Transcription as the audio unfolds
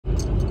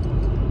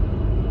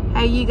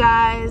Hey you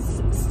guys,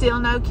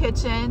 still no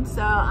kitchen,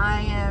 so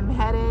I am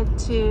headed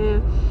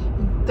to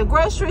the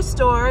grocery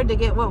store to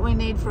get what we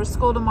need for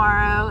school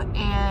tomorrow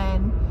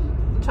and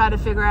try to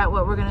figure out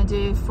what we're gonna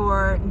do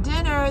for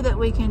dinner that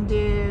we can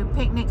do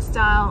picnic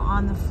style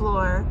on the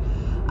floor.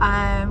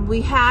 We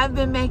have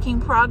been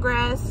making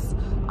progress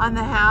on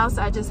the house.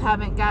 I just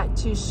haven't got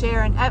to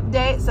share an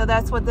update, so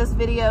that's what this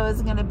video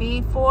is gonna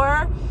be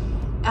for,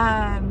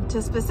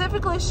 to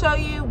specifically show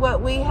you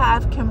what we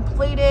have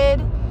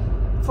completed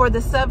for the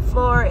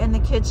subfloor in the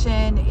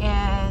kitchen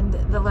and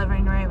the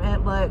living room.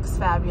 It looks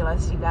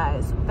fabulous, you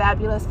guys.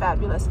 Fabulous,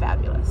 fabulous,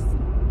 fabulous.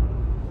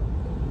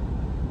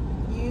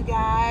 You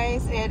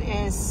guys, it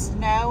is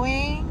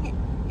snowing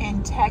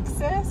in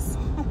Texas.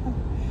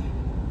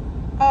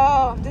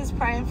 Oh, I'm just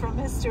praying for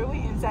Mr.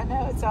 Williams. I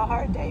know it's a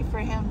hard day for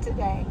him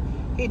today.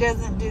 He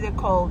doesn't do the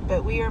cold,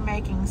 but we are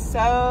making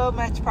so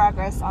much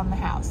progress on the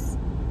house.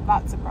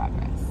 Lots of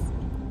progress.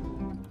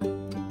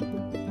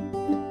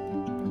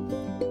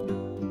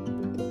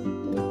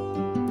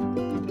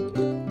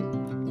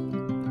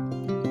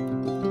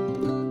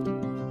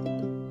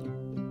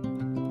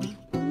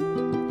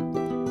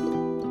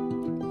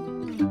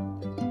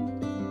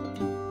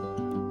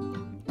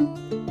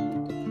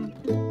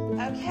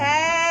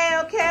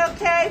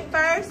 Okay,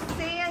 first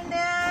seeing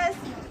this.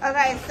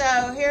 Okay,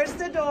 so here's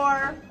the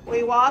door.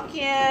 We walk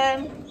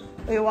in.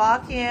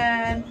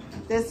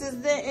 This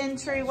is the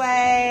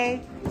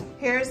entryway.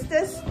 Here's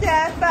the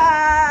step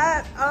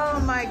up. Oh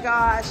my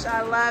gosh,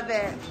 I love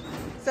it.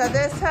 So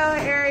this whole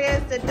area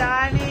is the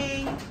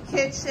dining,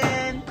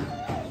 kitchen,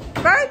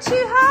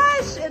 Virtue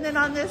Hush. And then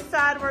on this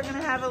side, we're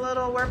gonna have a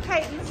little, where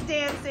Peyton's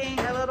dancing,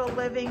 a little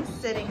living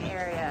sitting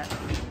area.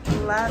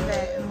 Love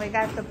it. And we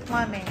got the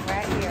plumbing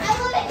right here.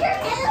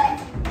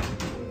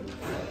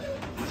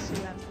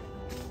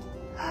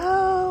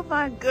 Oh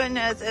my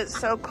goodness, it's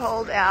so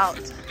cold out.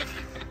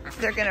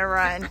 They're gonna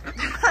run.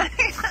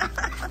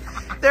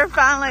 They're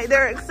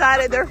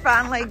excited. They're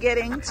finally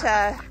getting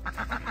to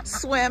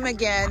swim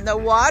again. The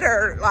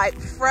water like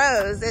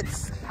froze.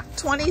 It's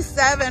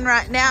 27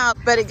 right now,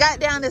 but it got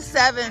down to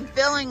 7,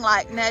 feeling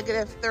like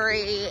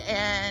 -3,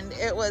 and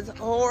it was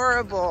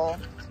horrible.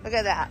 Look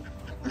at that.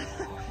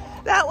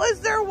 That was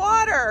their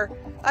water,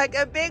 like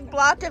a big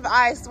block of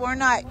ice. We're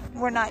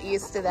not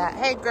used to that.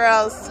 Hey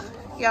girls,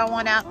 y'all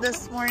want out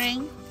this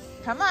morning?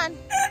 Come on.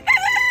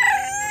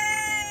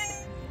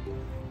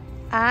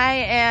 I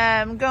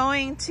am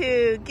going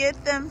to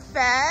get them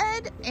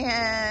fed,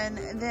 and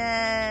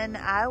then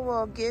I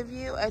will give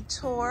you a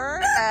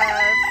tour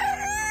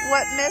of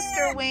what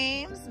Mr.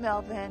 Weems,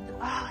 Melvin,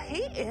 oh,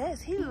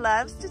 he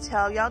loves to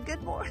tell y'all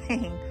good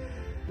morning.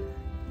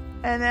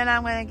 And then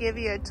I'm gonna give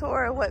you a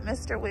tour of what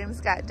Mr. Weems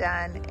got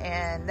done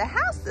in the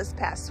house this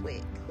past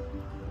week.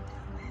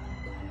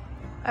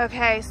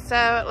 Okay, so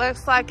it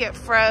looks like it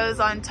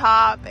froze on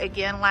top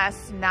again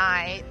last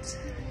night.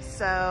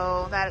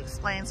 So that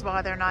explains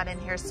why they're not in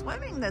here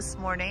swimming this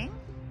morning.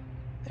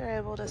 They're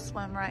able to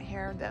swim right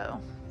here though,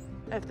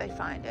 if they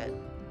find it.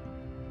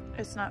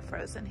 It's not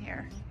frozen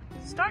here.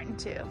 It's starting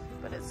to,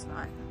 but it's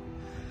not.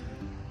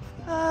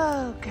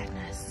 Oh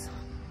goodness.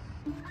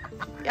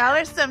 Y'all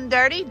are some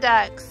dirty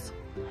ducks.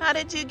 How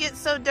did you get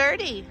so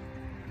dirty?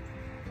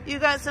 You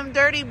got some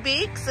dirty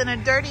beaks and a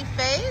dirty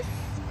face?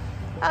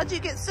 How'd you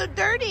get so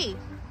dirty?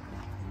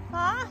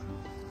 Huh?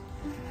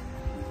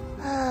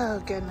 Oh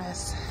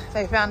goodness.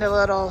 They found a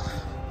little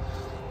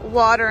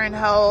watering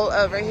hole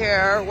over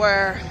here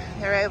where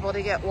they're able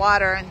to get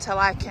water until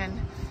I can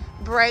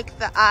break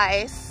the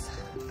ice.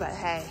 But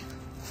hey,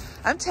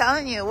 I'm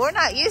telling you, we're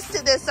not used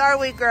to this, are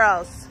we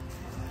girls?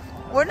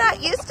 We're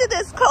not used to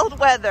this cold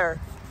weather.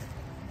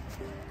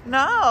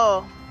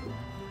 No.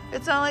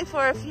 It's only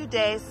for a few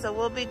days, so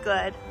we'll be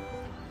good.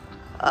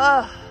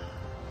 Oh,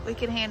 we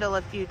can handle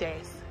a few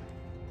days.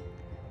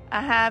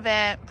 I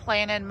haven't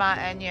planted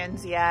my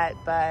onions yet,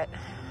 but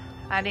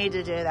I need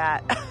to do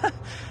that.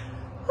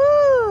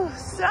 Whew,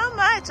 so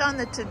much on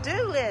the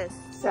to-do list.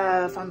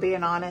 So if I'm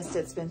being honest,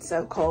 it's been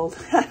so cold.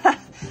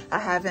 I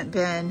haven't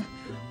been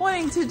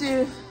wanting to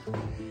do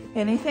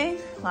anything,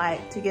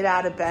 like to get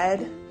out of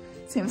bed.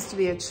 Seems to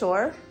be a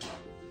chore.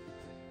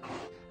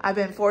 I've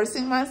been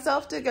forcing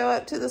myself to go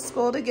up to the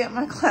school to get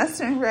my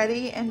classroom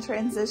ready and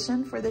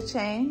transition for the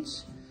change.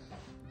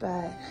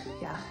 But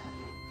yeah,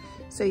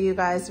 so you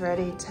guys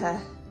ready to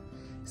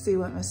see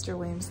what Mr.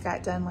 Weems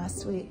got done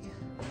last week?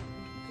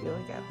 Here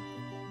we go.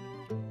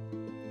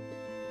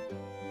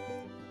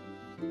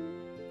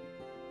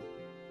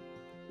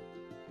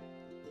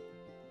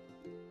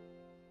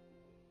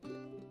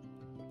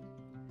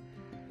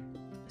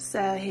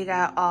 So he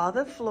got all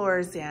the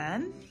floors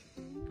in.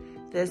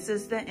 This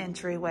is the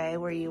entryway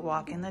where you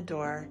walk in the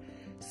door.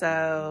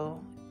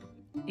 So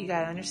you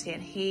gotta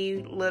understand,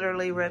 he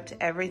literally ripped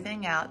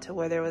everything out to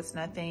where there was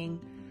nothing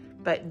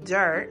but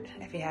dirt,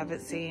 if you haven't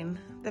seen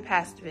the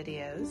past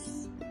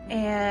videos.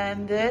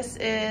 And this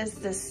is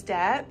the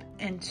step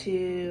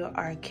into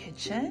our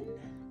kitchen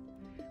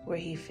where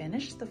he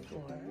finished the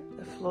floor.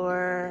 The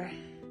floor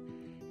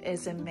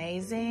is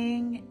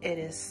amazing. It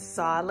is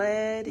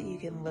solid. You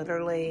can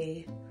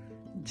literally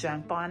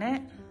jump on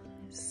it.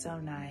 So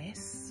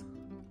nice.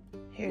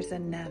 Here's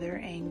another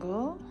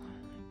angle.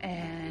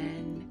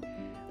 And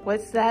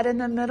what's that in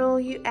the middle,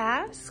 you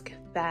ask?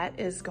 That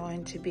is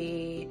going to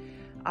be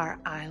our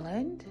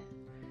island.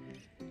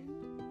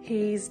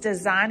 He's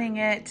designing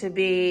it to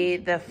be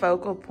the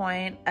focal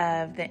point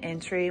of the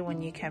entry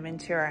when you come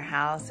into our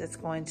house. It's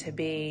going to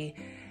be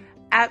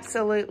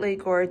absolutely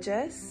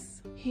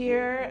gorgeous.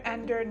 Here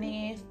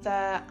underneath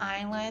the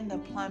island, the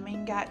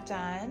plumbing got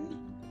done.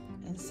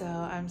 And so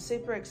I'm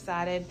super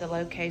excited, the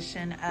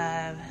location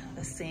of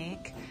the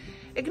sink.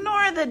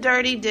 Ignore the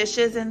dirty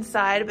dishes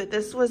inside, but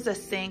this was a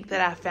sink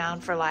that I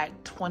found for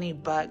like 20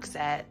 bucks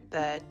at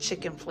the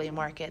chicken flea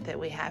market that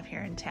we have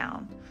here in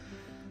town.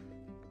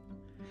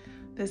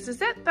 This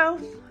is it though,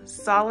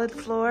 solid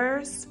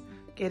floors,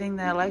 getting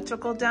the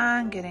electrical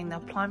done, getting the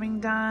plumbing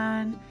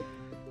done,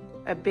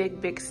 a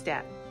big, big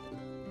step.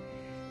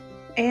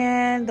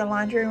 And the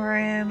laundry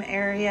room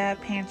area,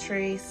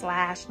 pantry /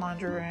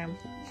 laundry room,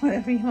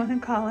 whatever you want to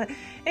call it,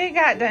 it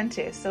got done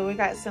too. So we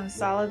got some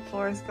solid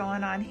floors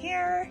going on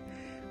here.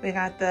 We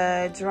got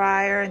the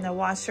dryer and the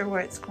washer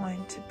where it's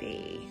going to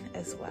be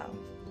as well.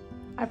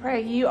 I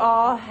pray you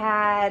all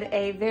had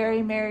a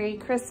very Merry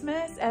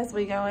Christmas as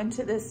we go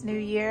into this new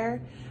year.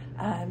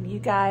 You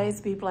guys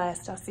be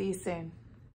blessed. I'll see you soon.